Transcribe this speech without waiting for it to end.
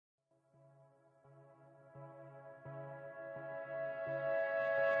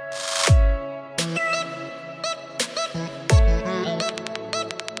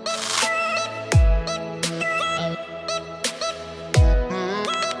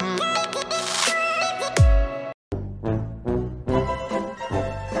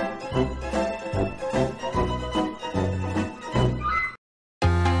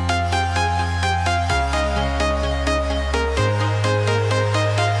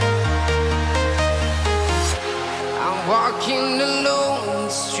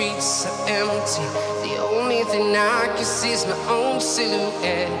sees my own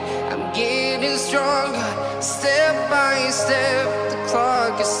silhouette. I'm getting stronger, step by step. The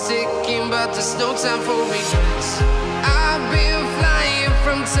clock is ticking, but there's no time for regrets. I've been flying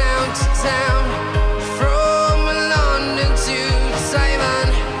from town to town, from London to Taiwan.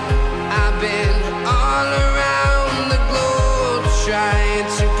 I've been all around the globe, trying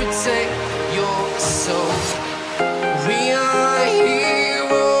to protect your soul. We are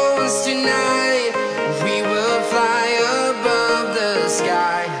heroes tonight. We will fly above the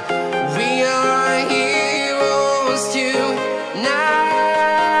sky. We are heroes tonight.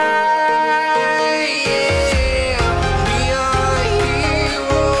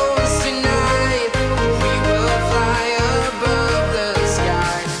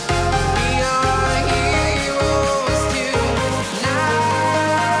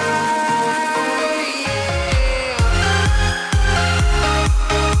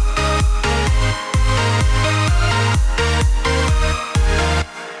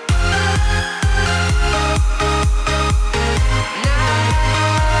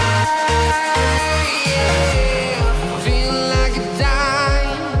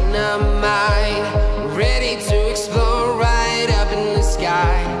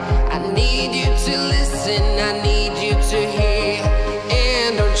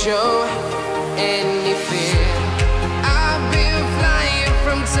 Show any fear. I've been flying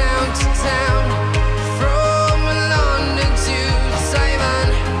from town to town, from London to Taiwan.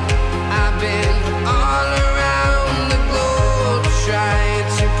 I've been all around the globe, trying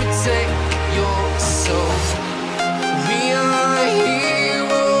to protect your soul. We are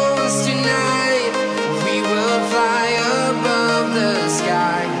heroes tonight. We will fly above the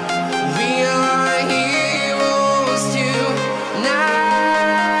sky. We are heroes tonight.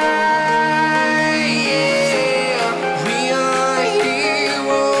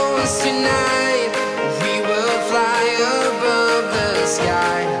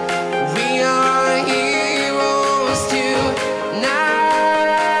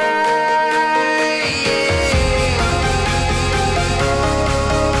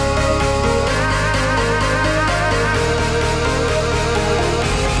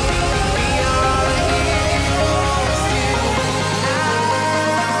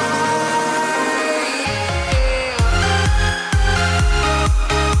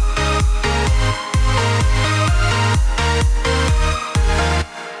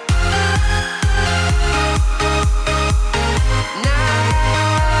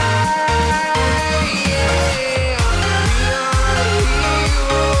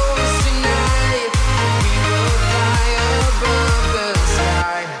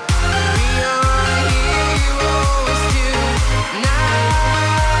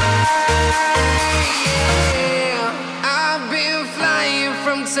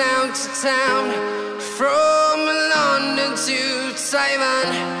 Town to town, from London to Taiwan.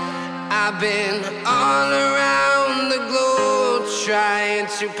 I've been all around the globe, trying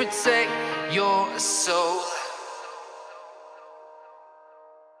to protect your soul.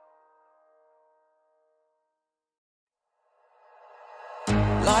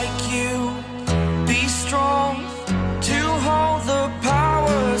 Like you, be strong to hold the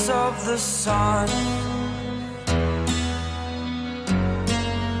powers of the sun.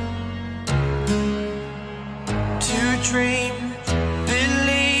 Dream,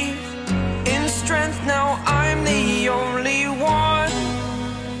 believe in strength. Now I'm the only one,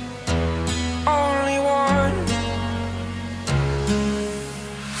 only one.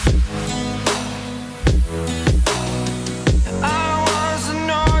 I was an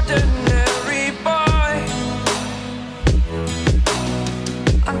ordinary boy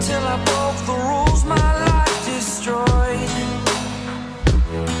until I broke the rules. My life destroyed,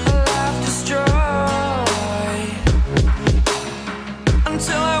 a life destroyed.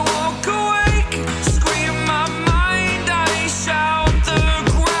 Until I walk awake, scream my mind, I shout, the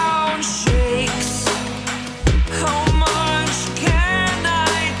ground shakes. How much can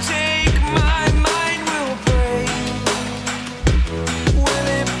I take? My mind will break. Will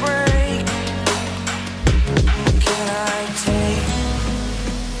it break? Can I take?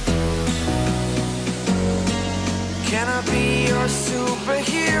 Can I be your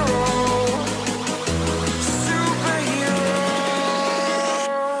superhero?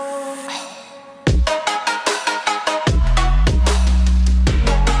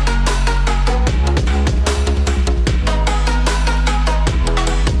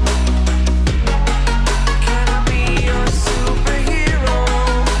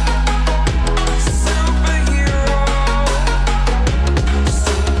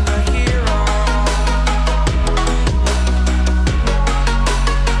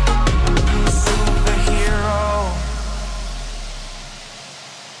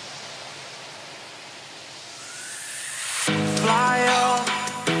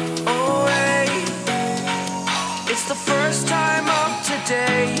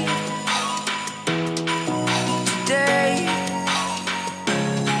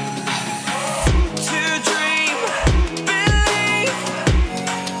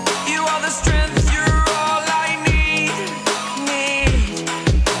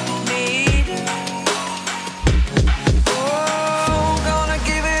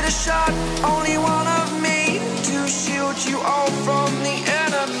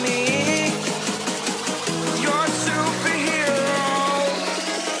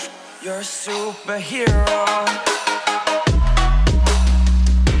 superhero.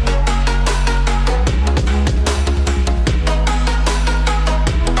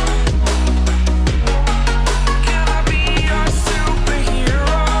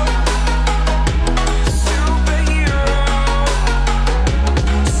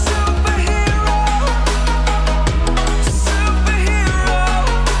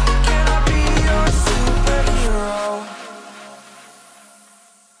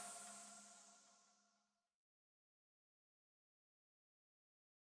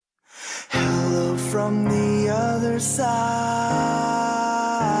 From the other side,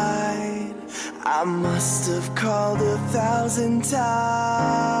 I must have called 1,000 times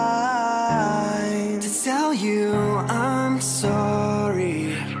to tell you I'm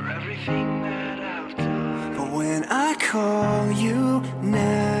sorry for everything that I've done. But when I call, you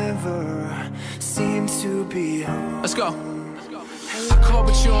never seem to be home. Let's go. I call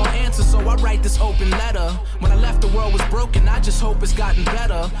but you don't answer, so I write this open letter. When I left, the world was broken, I just hope it's gotten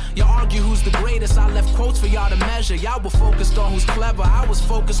better. You argue who's the greatest, I left quotes for y'all to measure. Y'all were focused on who's clever, I was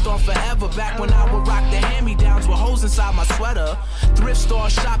focused on forever. Back when I would rock the hand-me-downs with holes inside my sweater. Thrift store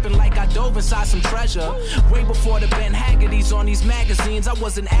shopping like I dove inside some treasure. Way before the Ben Haggerty's on these magazines, I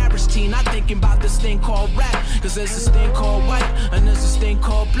was an average teen, not thinking about this thing called rap. Cause there's this thing called white, and there's this thing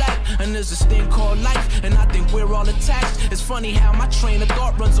called black, and there's this thing called life, and I think we're all attached. It's funny how my train of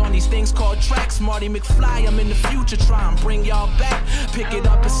thought runs on these things called tracks. Marty McFly, I'm in the future, try and bring y'all back. Pick it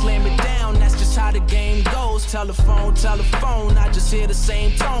up and slam it down, that's just how the game goes. Telephone, telephone, I just hear the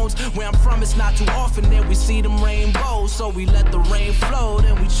same tones. Where I'm from, it's not too often that we see them rainbows. So we let the rain flow,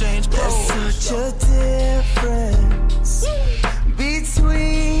 then we change clothes. There's such a difference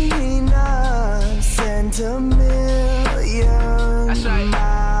between us and a million That's right.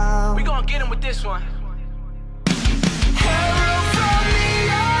 miles. We gonna get him with this one.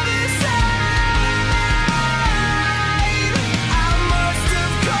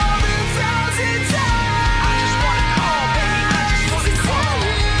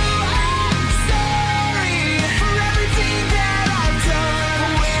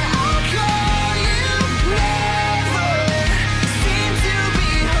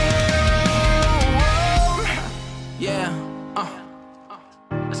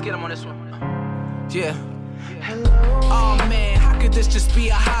 Get him on this one. Yeah. Oh man, how could this just be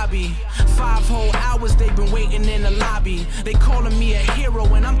a hobby? 5 whole hours they've been waiting in the lobby. They calling me a hero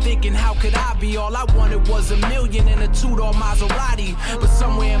and I'm thinking how could I be? All I wanted was $1 million and a 2-door Maserati. But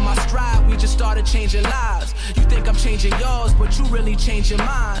somewhere in my stride we just started changing lives. You think I'm changing yours, but you really changing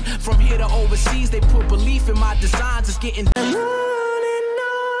mine. From here to overseas they put belief in my designs. It's getting